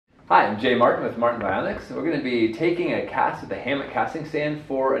Hi, I'm Jay Martin with Martin Bionics, and we're going to be taking a cast of the hammock casting stand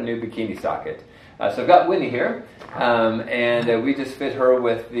for a new bikini socket. So I've got Whitney here, and we just fit her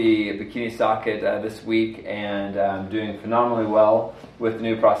with the bikini socket this week, and doing phenomenally well with the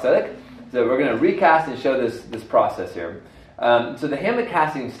new prosthetic. So we're going to recast and show this process here. So the hammock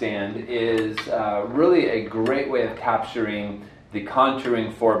casting stand is really a great way of capturing the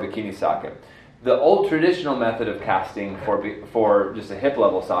contouring for a bikini socket. The old traditional method of casting for just a hip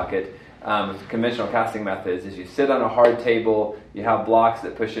level socket, conventional casting methods, is you sit on a hard table, you have blocks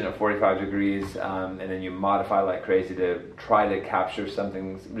that push in at 45 degrees, and then you modify like crazy to try to capture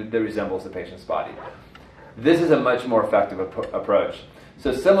something that resembles the patient's body. This is a much more effective approach.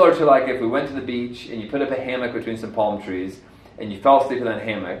 So similar to like if we went to the beach and you put up a hammock between some palm trees and you fell asleep in that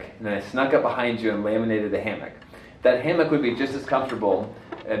hammock, and then I snuck up behind you and laminated the hammock. That hammock would be just as comfortable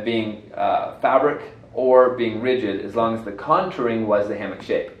at being fabric or being rigid as long as the contouring was the hammock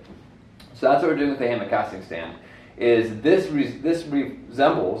shape. So that's what we're doing with the hammock casting stand. This is the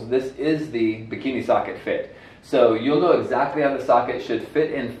bikini socket fit. So you'll know exactly how the socket should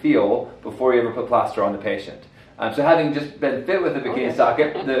fit and feel before you ever put plaster on the patient. So having just been fit with the bikini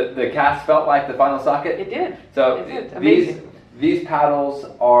socket, the cast felt like the final socket? It did. So it did. Amazing. These paddles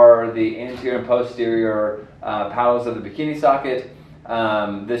are the anterior and posterior paddles of the bikini socket.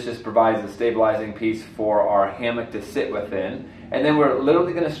 This just provides a stabilizing piece for our hammock to sit within. And then we're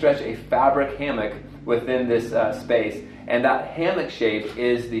literally going to stretch a fabric hammock within this space. And that hammock shape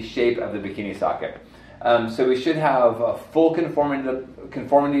is the shape of the bikini socket. So we should have a full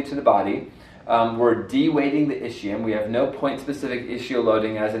conformity to the body. We're de-weighting the ischium. We have no point-specific ischial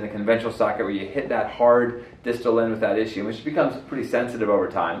loading as in a conventional socket where you hit that hard distal end with that ischium, which becomes pretty sensitive over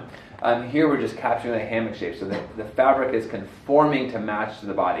time. Here we're just capturing the hammock shape, so the fabric is conforming to match to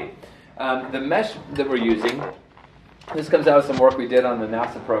the body. The mesh that we're using, this comes out of some work we did on the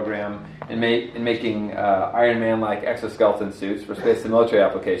NASA program in making Iron Man-like exoskeleton suits for space and military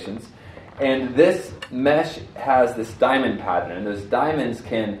applications. And this mesh has this diamond pattern, and those diamonds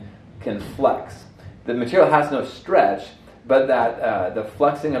can flex. The material has no stretch, but that the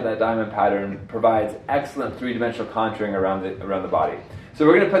flexing of that diamond pattern provides excellent three-dimensional contouring around the body. So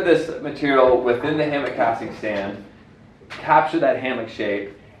we're going to put this material within the hammock casting stand, capture that hammock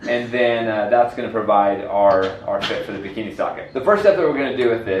shape, and then that's going to provide our fit for the bikini socket. The first step that we're going to do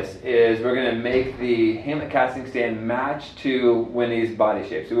with this is we're going to make the hammock casting stand match to Winnie's body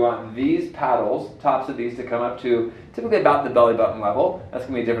shape. So we want these paddles, tops of these, to come up to typically about the belly button level. That's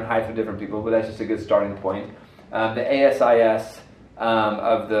going to be different height for different people, but that's just a good starting point. The ASIS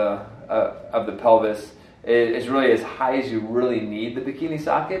of the pelvis is really as high as you really need the bikini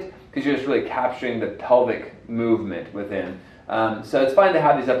socket, because you're just really capturing the pelvic movement within. So it's fine to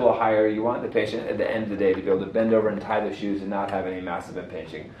have these up a little higher. You want the patient at the end of the day to be able to bend over and tie their shoes and not have any massive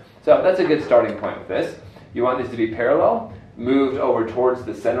impinging. So that's a good starting point with this. You want this to be parallel, moved over towards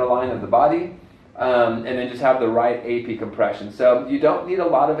the center line of the body, and then just have the right AP compression. So you don't need a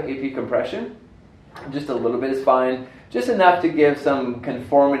lot of AP compression. Just a little bit is fine. Just enough to give some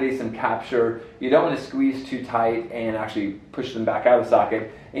conformity, some capture. You don't want to squeeze too tight and actually push them back out of the socket.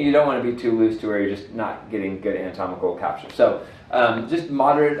 And you don't want to be too loose to where you're just not getting good anatomical capture. So just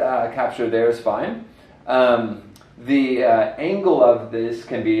moderate capture there is fine. The angle of this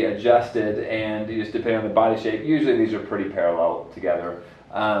can be adjusted, and just depending on the body shape, usually these are pretty parallel together.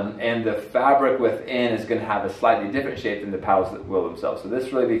 And the fabric within is going to have a slightly different shape than the paddles that will themselves. So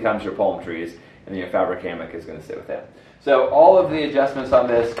this really becomes your palm trees, and then your fabric hammock is going to sit with it. So all of the adjustments on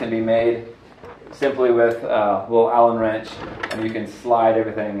this can be made simply with a little Allen wrench, and you can slide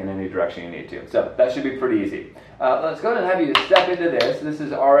everything in any direction you need to. So that should be pretty easy. Let's go ahead and have you step into this. This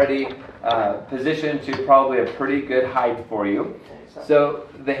is already positioned to probably a pretty good height for you. So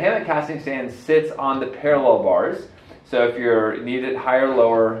the hammock casting stand sits on the parallel bars. So if you need it higher or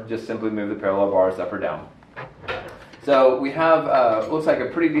lower, just simply move the parallel bars up or down. So we have, looks like a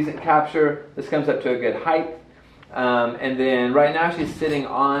pretty decent capture. This comes up to a good height. And then right now she's sitting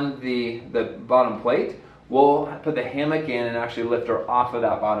on the bottom plate. We'll put the hammock in and actually lift her off of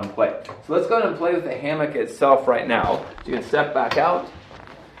that bottom plate. So let's go ahead and play with the hammock itself right now. So you can step back out.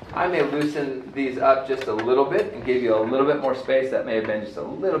 I may loosen these up just a little bit and give you a little bit more space. That may have been just a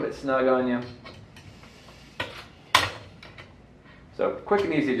little bit snug on you. So quick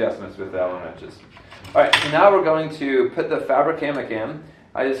and easy adjustments with the Allen wrenches. All right, so now we're going to put the fabric hammock in.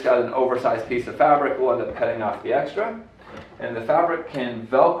 I just got an oversized piece of fabric. We'll end up cutting off the extra. And the fabric can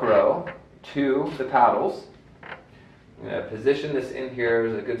Velcro to the paddles. I'm going to position this in here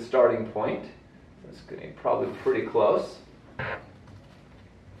as a good starting point. It's getting probably pretty close.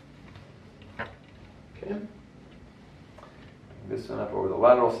 Okay. this one up over the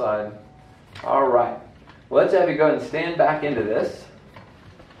lateral side. All right. Well, let's have you go ahead and stand back into this.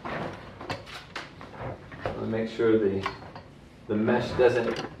 Let me make sure the mesh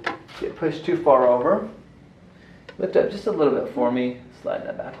doesn't get pushed too far over. Lift up just a little bit for me. Slide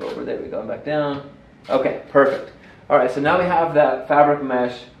that back over. There we go. Back down. Okay, perfect. All right, so now we have that fabric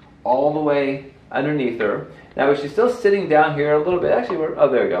mesh all the way underneath her. Now, she's still sitting down here a little bit. Actually,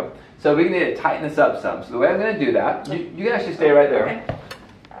 there we go. So we need to tighten this up some. So the way I'm going to do that, you can actually stay right there. Okay.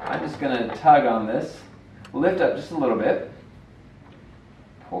 I'm just going to tug on this. Lift up just a little bit.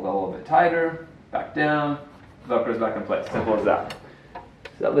 Pull that a little bit tighter. Back down. Velcro's back in place. Simple as that. So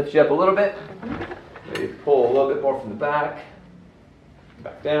that lifts you up a little bit. Maybe pull a little bit more from the back.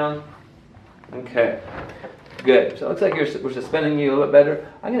 Back down. Okay. Good. So it looks like we're suspending you a little bit better.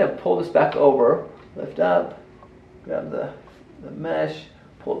 I'm going to pull this back over. Lift up. Grab the mesh.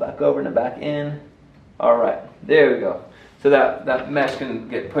 Pull it back over and then back in. All right. There we go. So that mesh can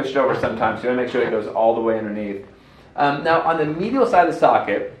get pushed over sometimes. So you want to make sure it goes all the way underneath. Now on the medial side of the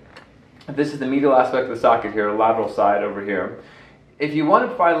socket, this is the medial aspect of the socket here, lateral side over here. If you want to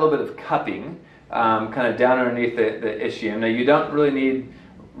provide a little bit of cupping, kind of down underneath the ischium. Now you don't really need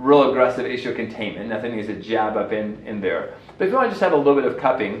real aggressive ischial containment. Nothing needs to jab up in there. But if you want to just have a little bit of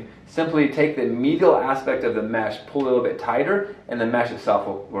cupping, simply take the medial aspect of the mesh, pull it a little bit tighter, and the mesh itself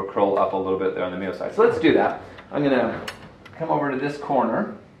will curl up a little bit there on the medial side. So let's do that. I'm going to come over to this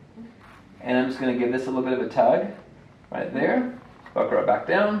corner, and I'm just going to give this a little bit of a tug right there. Velcro it back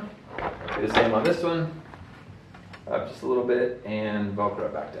down. Do the same on this one. Up just a little bit, and Velcro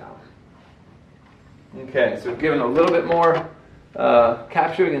it back down. Okay, so we've given a little bit more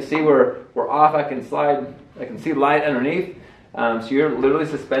capture. You can see we're off. I can see light underneath. So you're literally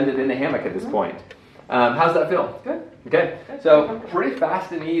suspended in the hammock at this point. How's that feel? Good. Okay, so pretty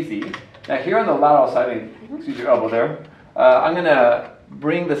fast and easy. Now here on the lateral side, excuse your elbow there, I'm going to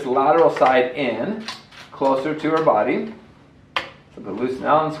bring this lateral side in closer to her body. So the loosen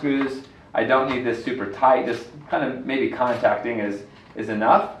Allen screws. I don't need this super tight, just kind of maybe contacting is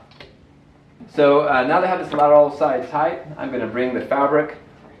enough. So now that I have this lateral side tight, I'm going to bring the fabric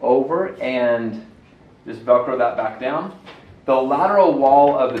over and just Velcro that back down. The lateral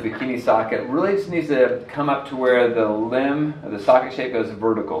wall of the bikini socket really just needs to come up to where the limb of the socket shape goes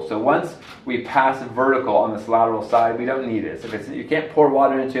vertical. So once we pass vertical on this lateral side, we don't need it. So if you can't pour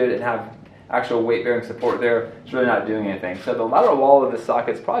water into it and have actual weight-bearing support there, it's really not doing anything. So the lateral wall of the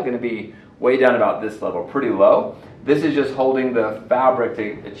socket is probably going to be way down about this level, pretty low. This is just holding the fabric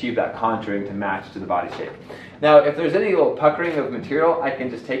to achieve that contouring to match to the body shape. Now, if there's any little puckering of material, I can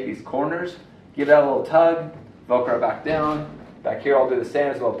just take these corners, give that a little tug, Velcro it back down. Back here, I'll do the same.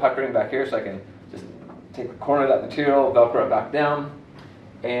 There's a little puckering back here, so I can just take the corner of that material, Velcro it back down,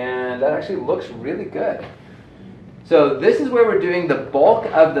 and that actually looks really good. So this is where we're doing the bulk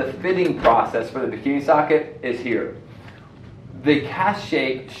of the fitting process for the bikini socket is here. The cast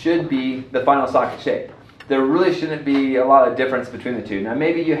shape should be the final socket shape. There really shouldn't be a lot of difference between the two. Now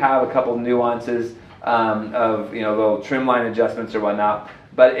maybe you have a couple nuances of little trim line adjustments or whatnot,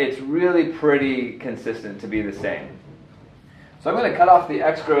 but it's really pretty consistent to be the same. So I'm going to cut off the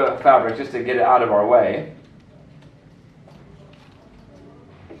extra fabric just to get it out of our way.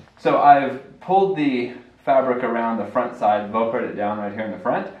 So I've pulled the fabric around the front side, Velcroed it down right here in the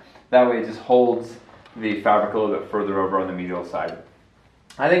front. That way it just holds the fabric a little bit further over on the medial side.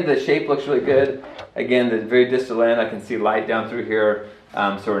 I think the shape looks really good. Again, the very distal end, I can see light down through here.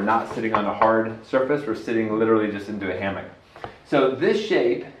 So we're not sitting on a hard surface, we're sitting literally just into a hammock. So this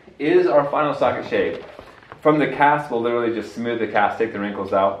shape is our final socket shape. From the cast, we'll literally just smooth the cast, take the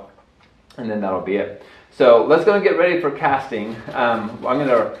wrinkles out, and then that'll be it. So let's go and get ready for casting. I'm going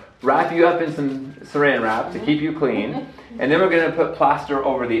to wrap you up in some saran wrap to keep you clean, and then we're going to put plaster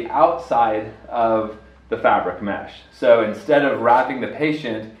over the outside of the fabric mesh. So instead of wrapping the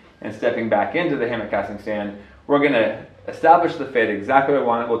patient and stepping back into the hammock casting stand, we're going to establish the fit exactly what I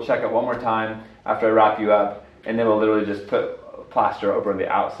want. We'll check it one more time after I wrap you up, and then we'll literally just put plaster over the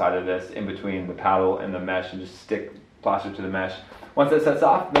outside of this in between the paddle and the mesh and just stick plaster to the mesh. Once it sets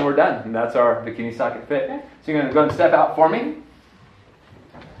off, then we're done, and that's our bikini socket fit. Okay. So you're going to go and step out for me.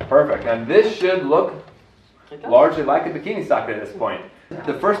 Perfect. And this should look largely like a bikini socket at this point.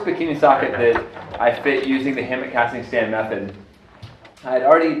 The first bikini socket that I fit using the hammock casting stand method, I had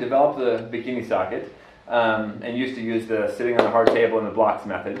already developed the bikini socket and used to use the sitting on the hard table and the blocks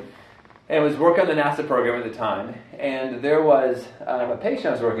method. And was working on the NASA program at the time, and there was a patient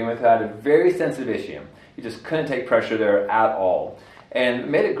I was working with who had a very sensitive ischium. He just couldn't take pressure there at all. And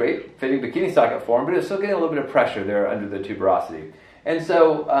made a great fitting bikini socket for him, but it was still getting a little bit of pressure there under the tuberosity. And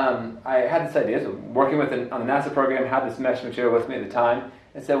so I had this idea, so working on the NASA program, had this mesh material with me at the time,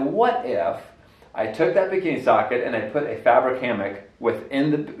 and said, what if I took that bikini socket and I put a fabric hammock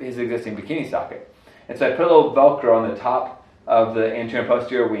within his existing bikini socket. And so I put a little Velcro on the top of the anterior and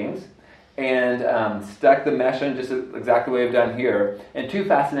posterior wings and stuck the mesh in just exactly the way we've done here. And two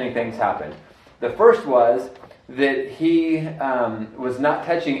fascinating things happened. The first was that he was not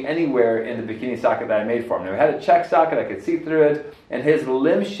touching anywhere in the bikini socket that I made for him. Now, we had a check socket, I could see through it, and his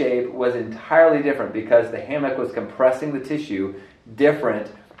limb shape was entirely different because the hammock was compressing the tissue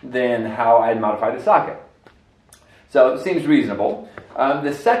different than how I had modified the socket. So it seems reasonable.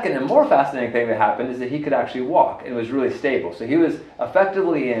 The second and more fascinating thing that happened is that he could actually walk and was really stable. So he was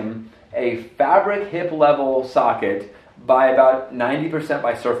effectively in a fabric hip level socket by about 90%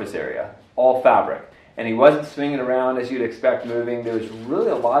 by surface area, all fabric. And he wasn't swinging around as you'd expect moving. There was really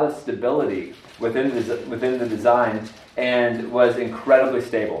a lot of stability within the design and was incredibly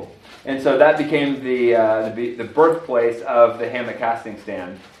stable. And so that became the birthplace of the hammock casting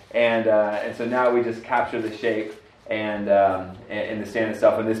stand. And so now we just capture the shape and in the stand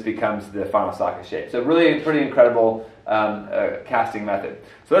itself, and this becomes the final socket shape. So really pretty incredible casting method.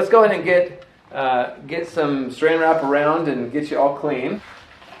 So let's go ahead and get some Saran Wrap around and get you all clean.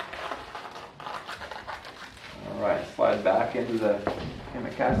 All right, slide back into the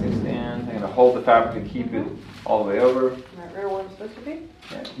hammock casting stand. I'm going to hold the fabric and keep it all the way over. Right where one's supposed to be?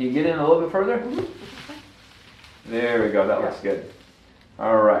 Yeah. Can you get in a little bit further? There we go. That looks good.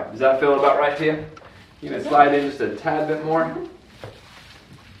 All right. Does that feel about right to you? You can slide in just a tad bit more.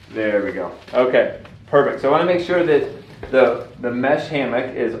 There we go. Okay, perfect. So I want to make sure that the mesh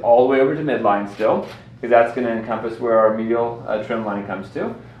hammock is all the way over to midline still, because that's going to encompass where our medial trim line comes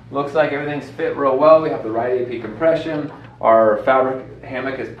to. Looks like everything's fit real well. We have the right AP compression. Our fabric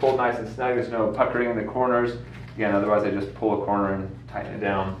hammock is pulled nice and snug. There's no puckering in the corners. Again, otherwise I just pull a corner and tighten it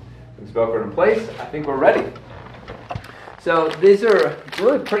down. It's Velcroed in place. I think we're ready. So these are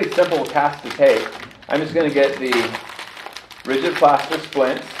really pretty simple casts to take. I'm just going to get the rigid plaster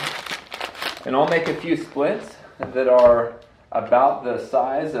splints, and I'll make a few splints that are about the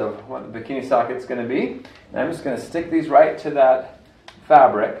size of what the bikini socket's going to be. And I'm just going to stick these right to that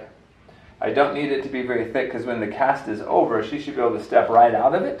fabric. I don't need it to be very thick because when the cast is over, she should be able to step right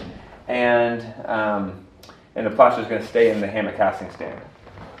out of it, and the plaster is going to stay in the hammock casting stand.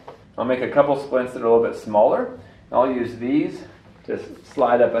 I'll make a couple splints that are a little bit smaller, and I'll use these to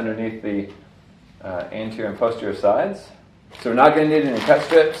slide up underneath the anterior and posterior sides. So we're not going to need any cut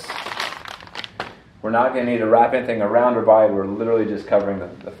strips. We're not going to need to wrap anything around her body. We're literally just covering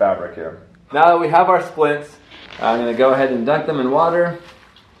the fabric here. Now that we have our splints, I'm going to go ahead and dunk them in water.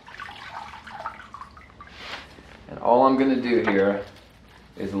 And all I'm going to do here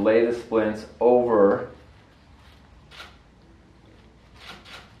is lay the splints over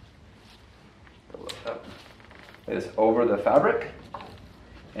the fabric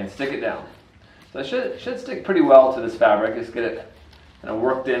and stick it down. So it should stick pretty well to this fabric. Just get it kind of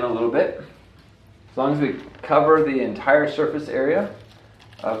worked in a little bit. As long as we cover the entire surface area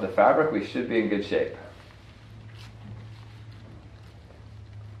of the fabric, we should be in good shape.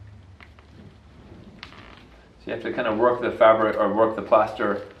 So you have to kind of work the fabric or work the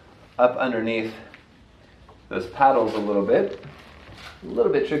plaster up underneath those paddles a little bit. A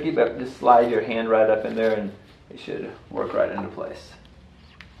little bit tricky, but just slide your hand right up in there and it should work right into place.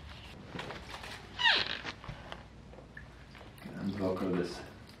 And Velcro this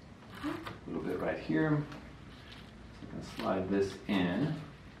a little bit right here. So you can slide this in.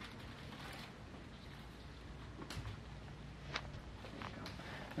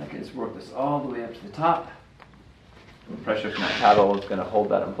 I can just work this all the way up to the top. The pressure from that paddle is going to hold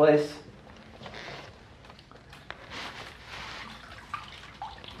that in place.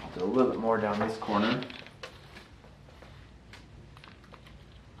 I'll do a little bit more down this corner.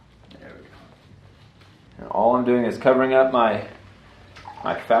 There we go. And all I'm doing is covering up my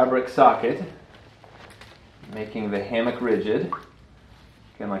fabric socket, making the hammock rigid.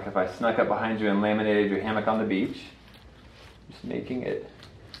 Again, like if I snuck up behind you and laminated your hammock on the beach. Just making it,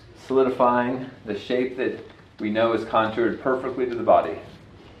 solidifying the shape that we know is contoured perfectly to the body.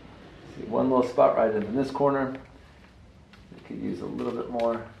 See one little spot right in this corner. We could use a little bit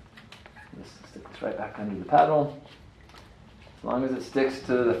more. Just stick this right back under the paddle. As long as it sticks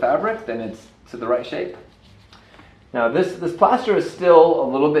to the fabric, then it's to the right shape. Now this plaster is still a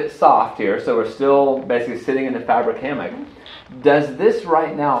little bit soft here, so we're still basically sitting in the fabric hammock. Does this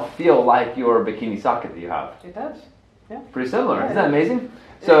right now feel like your bikini socket that you have? It does, yeah. Pretty similar, Yeah, isn't that amazing?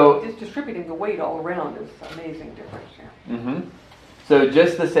 So it's distributing the weight all around is amazing difference here. Mm-hmm. So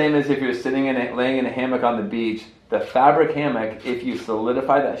just the same as if you're laying in a hammock on the beach, the fabric hammock, if you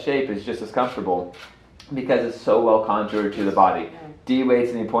solidify that shape, is just as comfortable because it's so well contoured to the body.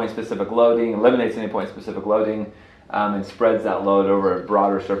 De-weights any point-specific loading, eliminates any point-specific loading, and spreads that load over a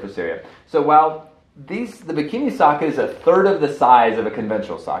broader surface area. So while the bikini socket is a third of the size of a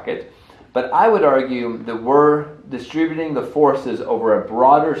conventional socket, but I would argue that we're distributing the forces over a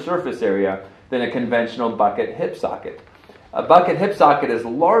broader surface area than a conventional bucket hip socket. A bucket hip socket is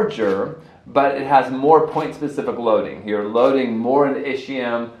larger, but it has more point-specific loading. You're loading more in the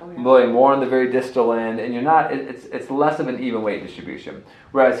ischium, loading more on the very distal end, and it's less of an even weight distribution.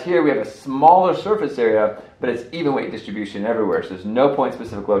 Whereas here we have a smaller surface area, but it's even weight distribution everywhere. So there's no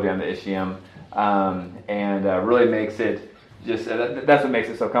point-specific loading on the ischium, and really makes it that's what makes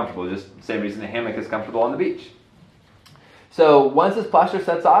it so comfortable. Just the same reason the hammock is comfortable on the beach. So once this plaster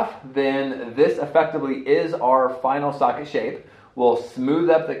sets off, then this effectively is our final socket shape. We'll smooth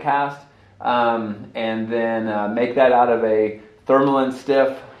up the cast and then make that out of a Thermalin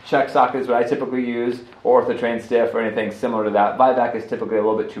stiff. Check socket is what I typically use, or Orthotrain stiff or anything similar to that. Vivac is typically a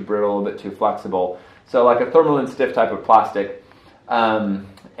little bit too brittle, a little bit too flexible. So like a Thermalin stiff type of plastic.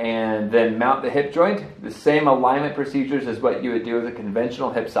 And then mount the hip joint. The same alignment procedures as what you would do with a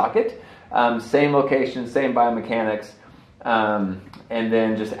conventional hip socket. Same location, same biomechanics. And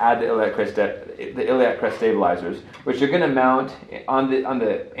then just add the iliac crest stabilizers, which you're going to mount on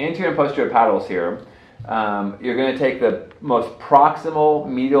the anterior and posterior paddles here. You're going to take the most proximal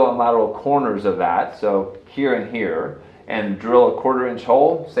medial and lateral corners of that, so here and here, and drill a 1/4 inch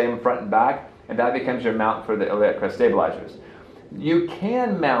hole, same front and back, and that becomes your mount for the iliac crest stabilizers. You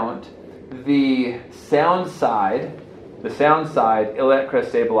can mount the sound side iliac crest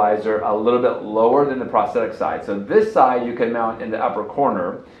stabilizer a little bit lower than the prosthetic side. So this side you can mount in the upper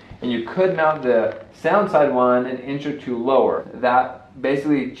corner, and you could mount the sound side one an inch or two lower. That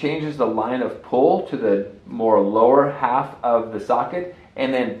basically changes the line of pull to the more lower half of the socket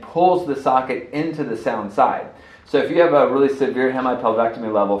and then pulls the socket into the sound side. So if you have a really severe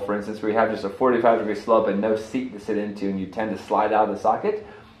hemipelvectomy level, for instance, where you have just a 45-degree slope and no seat to sit into and you tend to slide out of the socket,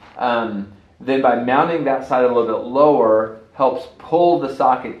 then by mounting that side a little bit lower helps pull the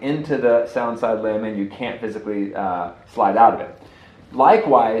socket into the sound side limb and you can't physically slide out of it.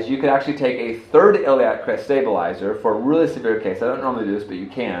 Likewise, you could actually take a third iliac crest stabilizer for a really severe case. I don't normally do this, but you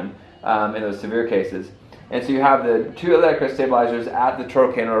can in those severe cases. And so you have the two iliac crest stabilizers at the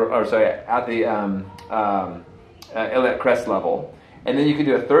at the iliac crest level. And then you can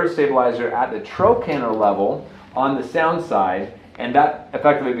do a third stabilizer at the trochanter level on the sound side, and that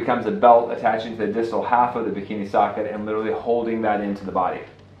effectively becomes a belt attaching to the distal half of the bikini socket and literally holding that into the body.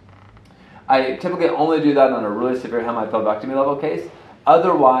 I typically only do that on a really severe hemipelvectomy level case.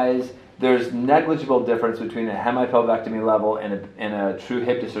 Otherwise, there's negligible difference between a hemipelvectomy level and a true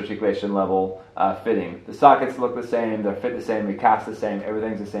hip dysarticulation level fitting. The sockets look the same, they're fit the same, we cast the same,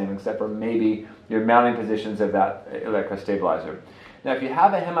 everything's the same except for maybe your mounting positions of that iliac crest stabilizer. Now, if you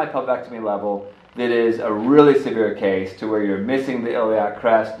have a hemipelvectomy level that is a really severe case to where you're missing the iliac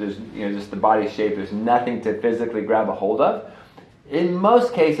crest, there's just the body shape, there's nothing to physically grab a hold of. In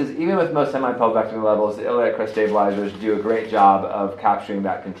most cases, even with most hemipelvectomy levels, the iliac crest stabilizers do a great job of capturing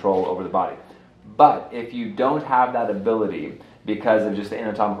that control over the body. But if you don't have that ability because of just the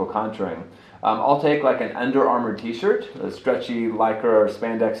anatomical contouring, I'll take like an Under Armour t-shirt, a stretchy lycra or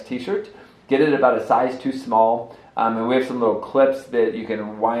spandex t-shirt, get it about a size too small, and we have some little clips that you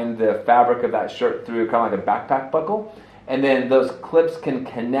can wind the fabric of that shirt through, kind of like a backpack buckle, and then those clips can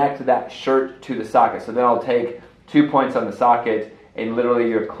connect that shirt to the socket. So then I'll take 2 points on the socket, and literally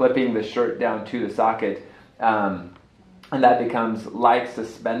you're clipping the shirt down to the socket, and that becomes like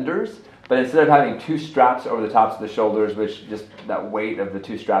suspenders. But instead of having two straps over the tops of the shoulders, which just that weight of the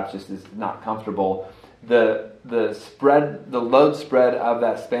two straps just is not comfortable, the load spread of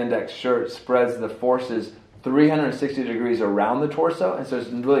that spandex shirt spreads the forces 360 degrees around the torso, and so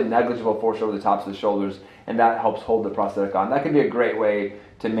there's really negligible force over the tops of the shoulders, and that helps hold the prosthetic on. That can be a great way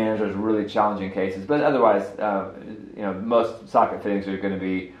to manage those really challenging cases, but otherwise, most socket fittings are going to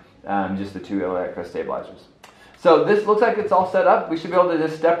be just the two iliac crest stabilizers. So this looks like it's all set up. We should be able to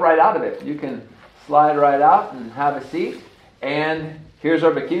just step right out of it. You can slide right out and have a seat, and here's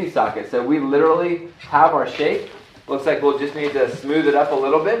our bikini socket. So we literally have our shape. Looks like we'll just need to smooth it up a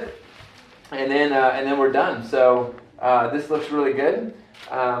little bit, and then we're done. So this looks really good.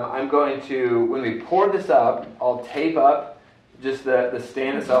 I'm going to, when we pour this up, I'll tape up just the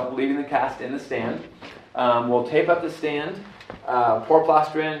stand itself, leaving the cast in the stand. We'll tape up the stand, pour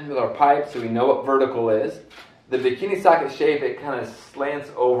plaster in with our pipe so we know what vertical is. the bikini socket shape, it kind of slants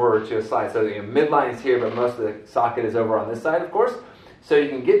over to a side. So midline is here, but most of the socket is over on this side, of course. So you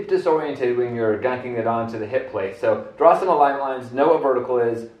can get disoriented when you're gunking it onto the hip plate. So draw some alignment lines, know what vertical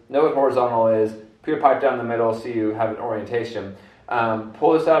is, know what horizontal is, put your pipe down the middle so you have an orientation.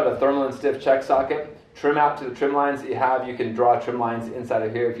 Pull this out of a thermal and stiff check socket, trim out to the trim lines that you have. You can draw trim lines inside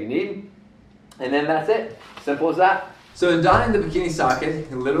of here if you need. And then that's it. Simple as that. So in donning the bikini socket, you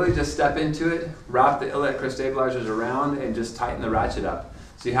can literally just step into it, wrap the iliac crest stabilizers around, and just tighten the ratchet up.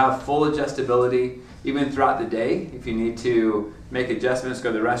 So you have full adjustability even throughout the day. If you need to make adjustments,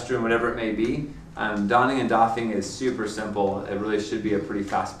 go to the restroom, whatever it may be, donning and doffing is super simple. It really should be a pretty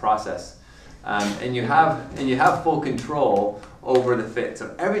fast process. And you have full control over the fit.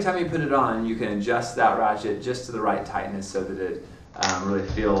 So every time you put it on, you can adjust that ratchet just to the right tightness so that it really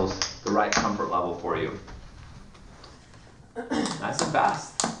feels the right comfort level for you. Nice and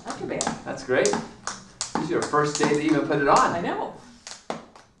fast. Not too bad. That's great. This is your first day to even put it on. I know.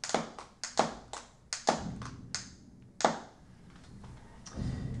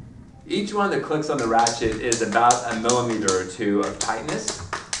 Each one that clicks on the ratchet is about 1 millimeter or 2 of tightness,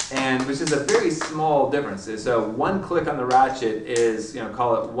 and which is a very small difference. So one click on the ratchet is,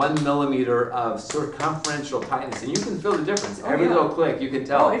 call it 1 millimeter of circumferential tightness, and you can feel the difference. Every little click, you can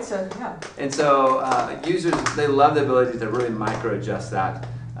tell. Yeah. And so users, they love the ability to really micro adjust that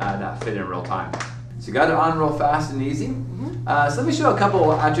fit in real time. So you got it on real fast and easy. So let me show a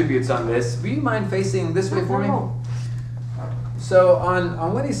couple attributes on this. Will you mind facing this way for me? So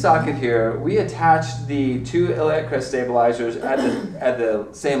on Winnie's socket here, we attached the 2 iliac crest stabilizers at the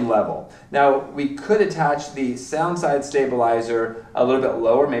same level. Now we could attach the sound side stabilizer a little bit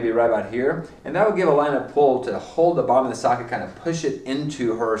lower, maybe right about here, and that would give a line of pull to hold the bottom of the socket, kind of push it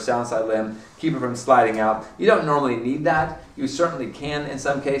into her sound side limb, keep it from sliding out. You don't normally need that. You certainly can in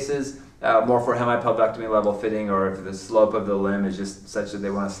some cases. More for hemipelvectomy level fitting, or if the slope of the limb is just such that they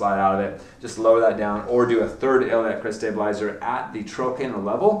want to slide out of it, just lower that down, or do a 3rd iliac crest stabilizer at the trochanter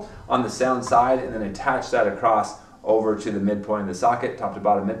level on the sound side, and then attach that across over to the midpoint of the socket, top to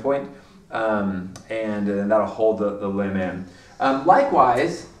bottom midpoint, and then that'll hold the limb in.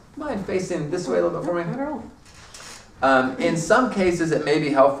 Likewise, mind facing this way a little bit for me? I don't know. In some cases, it may be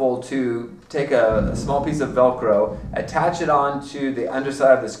helpful to take a small piece of Velcro, attach it onto the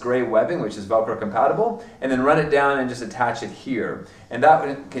underside of this gray webbing, which is Velcro compatible, and then run it down and just attach it here. And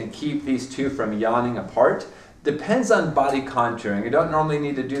that can keep these two from yawning apart. Depends on body contouring. You don't normally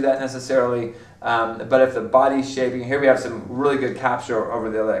need to do that necessarily, but if the body shaping, here we have some really good capture over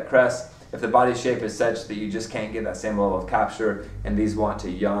the iliac crest. If the body shape is such that you just can't get that same level of capture and these want to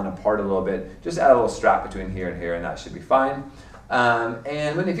yawn apart a little bit, just add a little strap between here and that should be fine.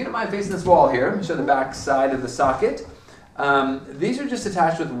 And if you don't mind facing this wall here, let me show the back side of the socket. These are just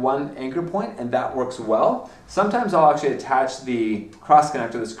attached with 1 anchor point, and that works well. Sometimes I'll actually attach the cross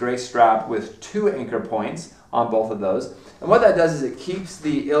connector, this gray strap, with 2 anchor points on both of those. And what that does is it keeps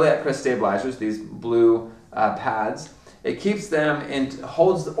the iliac crest stabilizers, these blue pads, it keeps them and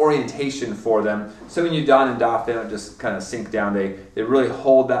holds the orientation for them. So when you don and doff, they don't just kind of sink down. They really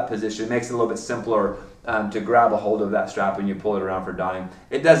hold that position. It makes it a little bit simpler to grab a hold of that strap when you pull it around for donning.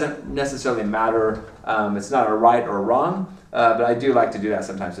 It doesn't necessarily matter. It's not a right or wrong, but I do like to do that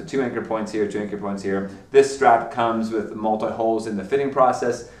sometimes. So 2 anchor points here, 2 anchor points here. This strap comes with multi-holes in the fitting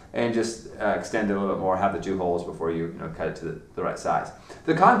process, and just extend it a little bit more, have the 2 holes before you cut it to the right size.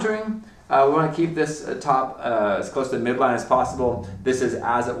 The contouring, we want to keep this top as close to the midline as possible. This is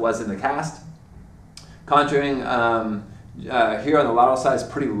as it was in the cast. Contouring here on the lateral side is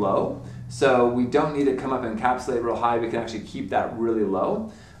pretty low, so we don't need to come up and encapsulate real high. We can actually keep that really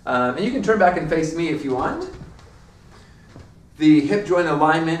low. And you can turn back and face me if you want. The hip joint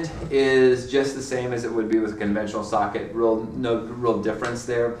alignment is just the same as it would be with a conventional socket. No real difference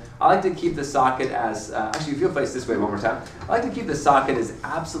there. I like to keep the socket as, actually if you'll face this way one more time, I like to keep the socket as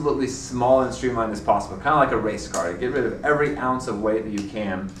absolutely small and streamlined as possible, kind of like a race car. Get rid of every ounce of weight that you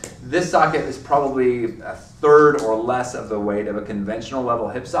can. This socket is probably 1/3 or less of the weight of a conventional level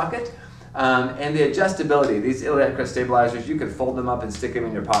hip socket. And the adjustability, these iliac crest stabilizers, you can fold them up and stick them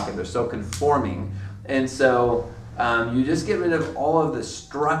in your pocket. They're so conforming. And so you just get rid of all of the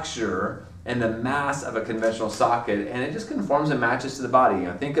structure and the mass of a conventional socket, and it just conforms and matches to the body.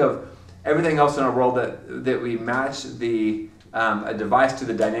 Think of everything else in our world that we match a device to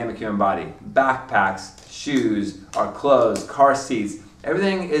the dynamic human body. Backpacks, shoes, our clothes, car seats.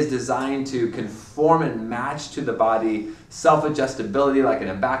 Everything is designed to conform and match to the body. Self-adjustability, like in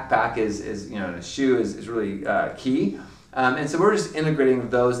a backpack, in a shoe, is really key. And so we're just integrating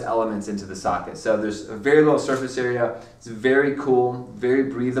those elements into the socket. So there's a very little surface area. It's very cool, very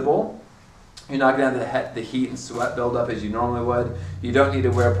breathable. You're not going to have the heat and sweat buildup as you normally would. You don't need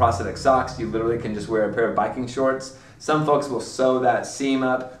to wear prosthetic socks. You literally can just wear a pair of biking shorts. Some folks will sew that seam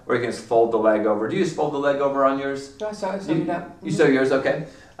up, or you can just fold the leg over. Do you just fold the leg over on yours? I saw that. You sew yours, okay.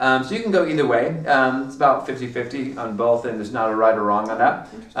 So you can go either way. It's about 50-50 on both, and there's not a right or wrong on that.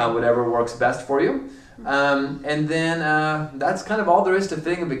 Whatever works best for you. And then that's kind of all there is to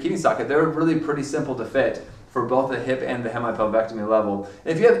fitting a bikini socket. They're really pretty simple to fit for both the hip and the hemipelvectomy level.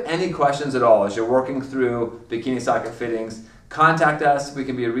 And if you have any questions at all as you're working through bikini socket fittings, contact us. We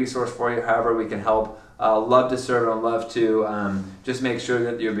can be a resource for you, however we can help. Love to serve and love to just make sure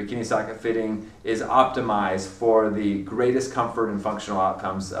that your bikini socket fitting is optimized for the greatest comfort and functional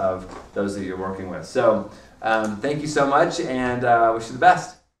outcomes of those that you're working with. So thank you so much, and wish you the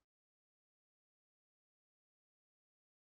best.